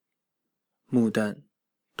木旦，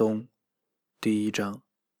冬，第一章。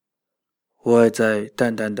我爱在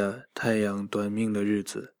淡淡的太阳短命的日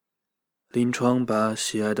子，临床把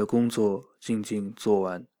喜爱的工作静静做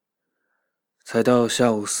完，才到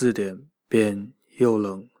下午4点便又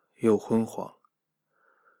冷又昏黄。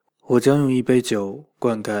我将用一杯酒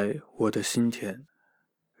灌溉我的心田。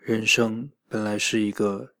人生本来是一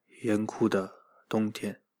个严酷的冬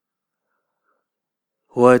天。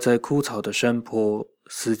我爱在枯草的山坡，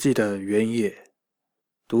死寂的原野，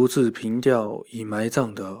独自凭吊已埋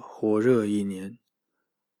葬的火热一年，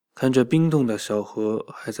看着冰冻的小河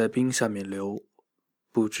还在冰下面流，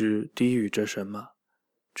不知低语着什么，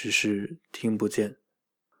只是听不见。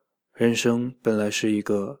人生本来是一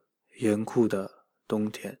个严酷的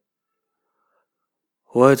冬天。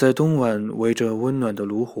我爱在冬晚围着温暖的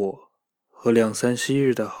炉火，和2、3昔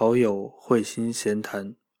日的好友会心闲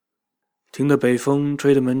谈，听得北风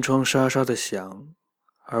吹得门窗沙沙的响，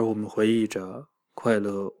而我们回忆着快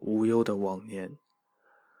乐无忧的往年。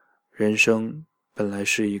人生本来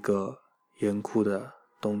是一个严酷的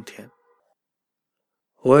冬天。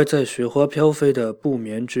我爱在雪花飘飞的不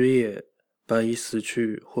眠之夜，把已死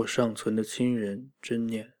去或尚存的亲人珍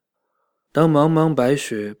念。当茫茫白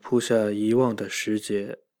雪铺下遗忘的时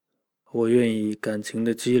节，我愿以感情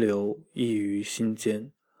的激流溢于心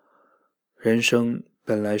间。人生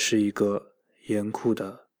本来是一个严酷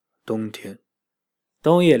的冬天。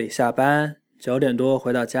冬夜里下班，9点多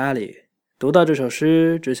回到家里，读到这首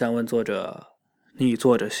诗，只想问作者：你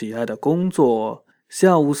做着喜爱的工作，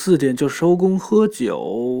下午4点就收工喝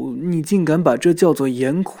酒，你竟敢把这叫做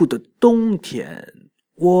严酷的冬天。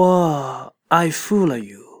I fool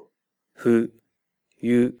you. Who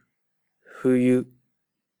you?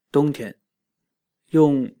 冬天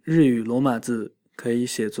用日语罗马字可以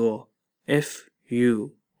写作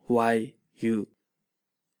FUYU。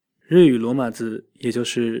 日语罗马字也就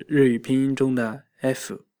是日语拼音中的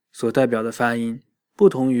F 所代表的发音，不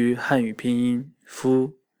同于汉语拼音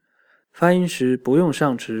夫，发音时不用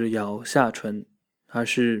上齿咬下唇，而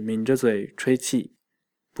是抿着嘴吹气，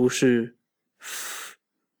不是 f，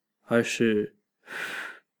 而是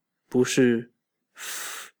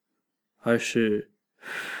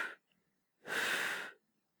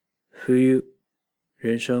FUYU。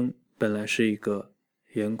 人生本来是一个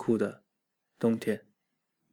严酷的冬天。